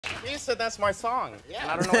Andy said that's my song. Yeah.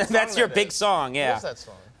 I don't know what song That's your big song, yeah. What is that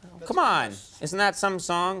song? Come on. Isn't that some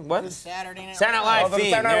song? What? Saturday Night Live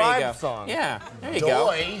theme. Saturday There Night you Live go. song. Yeah, there you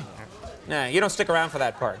go. Nah, you don't stick around for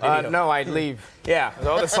that part, do you? No, I'd leave. Yeah.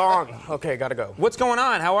 Oh, the song. Okay, gotta go. What's going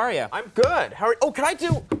on? How are you? I'm good. How are you? Oh, can I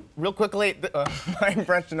do, real quickly, my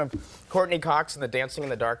impression of Courteney Cox in the Dancing in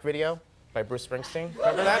the Dark video by Bruce Springsteen?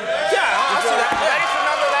 Remember that? Yeah, I'll see that. I just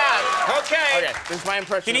remember that. Okay. Okay, this is my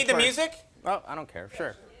impression. Do you need the music? Oh, I don't care.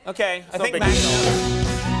 Sure. Okay. I No think big Max. deal.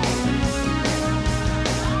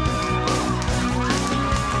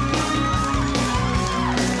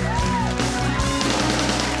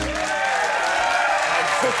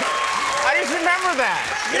 I just remember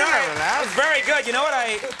that. You know, remember that. it's very good.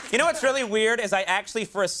 You know what's really weird is I actually,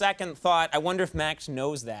 for a second, thought, I wonder if Max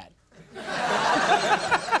knows that.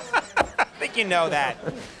 I think you know that.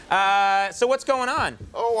 So what's going on?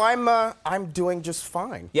 Oh, I'm doing just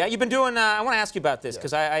fine. Yeah, you've been doing. I want to ask you about this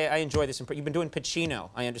because I enjoy this. You've been doing Pacino,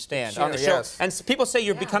 I understand, on the show. Yes. And people say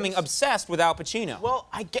you're becoming obsessed with Al Pacino. Well,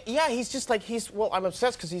 yeah, he's just like well, I'm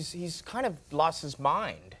obsessed because he's kind of lost his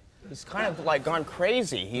mind. He's kind of like gone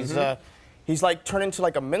crazy. He's like turned into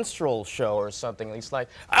like a minstrel show or something. He's like,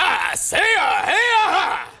 say hey,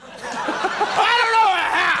 I don't know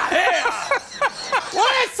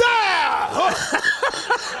what's up?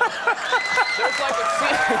 There's like a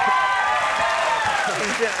scene.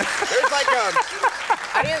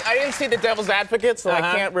 I didn't see The Devil's Advocate, so I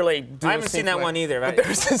can't really do I haven't seen that one either. But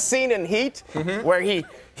there's a scene in Heat where he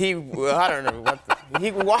I don't know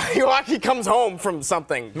he comes home from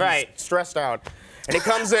something. Right. He's stressed out, and he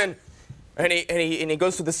comes in, and he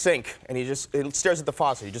goes to the sink, and he stares at the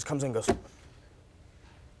faucet. He just comes in and goes,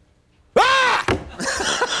 ah!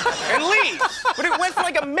 And leaves. But it went for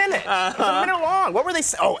like a minute. It was a minute long. What were they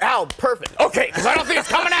saying? Oh, Al, perfect. Okay, because I don't think it's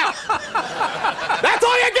coming out. That's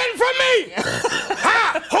all you're getting from me.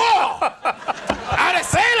 Ha! Ho! I didn't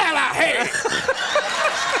say that. Hey.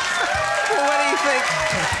 Well, what do you think?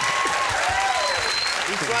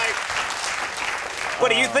 He's like, What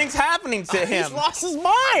do you think's happening to him? he's lost his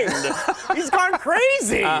mind. He's gone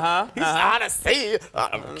crazy. He's out of sea.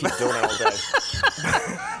 Keep doing it all day.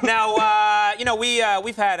 Now, you know,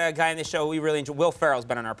 we've had a guy on this show we really enjoy. Will Ferrell's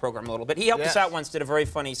been on our program a little bit. He helped us out once, did a very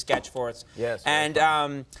funny sketch for us. Yes. And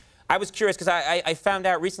I was curious because I found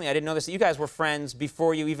out recently, I didn't know this, that you guys were friends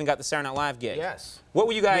before you even got the Saturday Night Live gig. Yes. What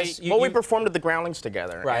were you guys? We performed at the Groundlings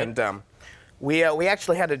together. Right. And we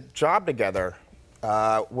actually had a job together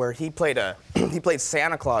where he played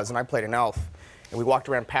Santa Claus and I played an elf. And we walked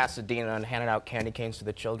around Pasadena and handed out candy canes to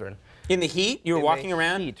the children. In the heat? You were walking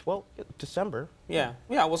around? Heat. Well, December. Yeah.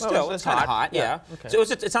 Yeah, well, still, it's kind of hot. Yeah. Okay. So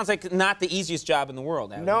it sounds like not the easiest job in the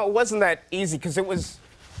world. No, it wasn't that easy because it was,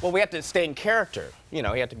 well, we had to stay in character. You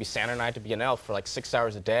know, he had to be Santa and I had to be an elf for like 6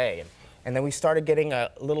 hours a day. And then we started getting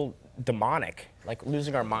a little demonic, like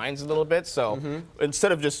losing our minds a little bit. So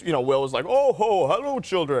instead of just, you know, Will was like, oh, ho, hello,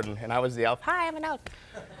 children. And I was the elf. Hi, I'm an elf.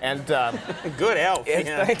 And good elf.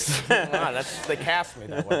 yeah. Thanks. They cast me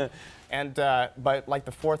that way. And by like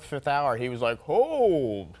the 4th, 5th hour, he was like,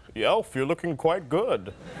 oh, elf, you're looking quite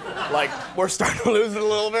good. Like, we're starting to lose it a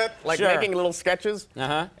little bit, like making little sketches.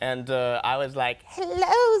 And I was like,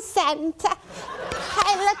 hello, Santa.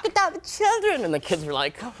 Hey, look at all the children. And the kids were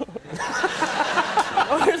like, oh,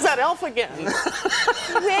 there's that elf again.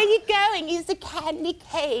 Where are you going? He's a candy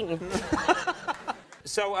cane.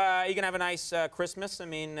 So, are you going to have a nice Christmas? I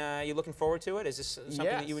mean, you looking forward to it? Is this something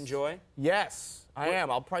that you enjoy? Yes, I am.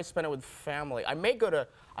 I'll probably spend it with family. I like going to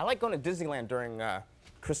Disneyland during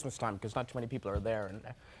Christmas time because not too many people are there. And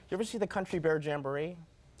you ever see the Country Bear Jamboree?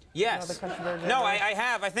 Yes. You know the Country Bear Jamboree? No, I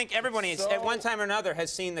have. I think everybody at one time or another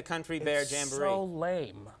has seen the Country Bear Jamboree. It's so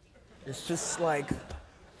lame. It's just like,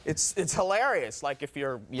 it's hilarious. Like if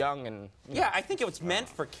you're young and yeah, I think it was meant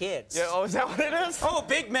for kids. Yeah. Oh, is that what it is? Oh,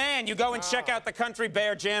 big man, you go and check out the Country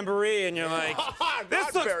Bear Jamboree, and you're like,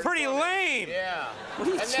 this looks pretty lame. Yeah.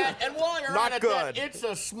 And while you're not at good. That, It's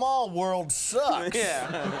a Small World sucks.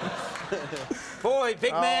 Yeah. Boy,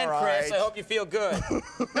 big man, Chris. right. I hope you feel good.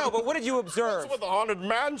 No, but what did you observe? What's with the Haunted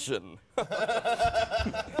Mansion?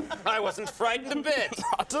 I wasn't frightened a bit.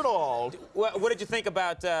 Not at all. What did you think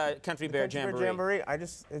about Country Bear Jamboree?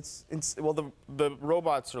 Well, the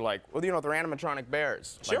robots are like, well, you know, they're animatronic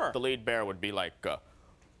bears. Sure. Like, the lead bear would be like,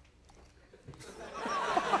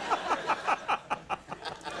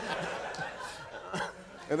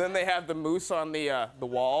 and then they have the moose on the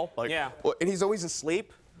wall. Like, yeah. And he's always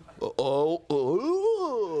asleep. I'm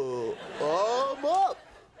up.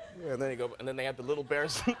 And then and then they have the little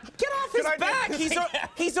bears. Get off his back!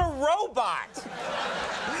 He's a robot.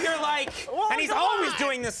 You're like, and he's always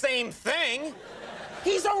doing the same thing.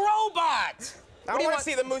 He's a robot. I want to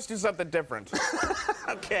see the moose do something different.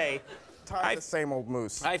 Okay. Tired of the same old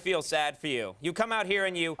moose. I feel sad for you. You come out here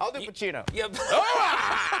and you... I'll do Pacino. You'd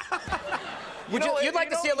like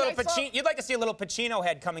to see a little Pacino. You'd like to see a little Pacino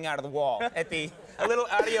head coming out of the wall at a little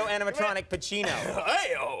audio animatronic Pacino.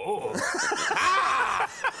 Hey-oh.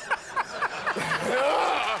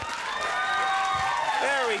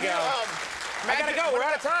 There we go. I gotta go. We're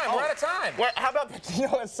out of time. We're out of time. How about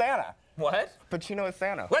Pacino as Santa? What? Pacino as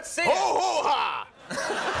Santa. Let's see it. Ho-ho-ha!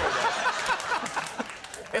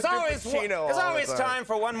 There's always time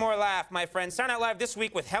for one more laugh, my friends. Starting out live this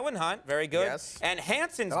week with Helen Hunt. Very good. Yes. And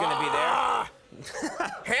Hanson's going to be there.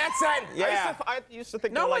 Hanson! Yeah. I used to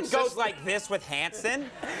think no one goes like this with Hanson.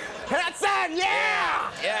 Hanson, yeah!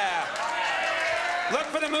 Yeah. Look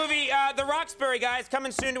for the movie The Roxbury, guys,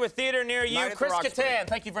 coming soon to a theater near you. Chris Kattan,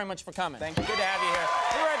 thank you very much for coming. Thank you. Good to have you here.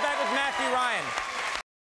 We'll be right back with Matthew Ryan.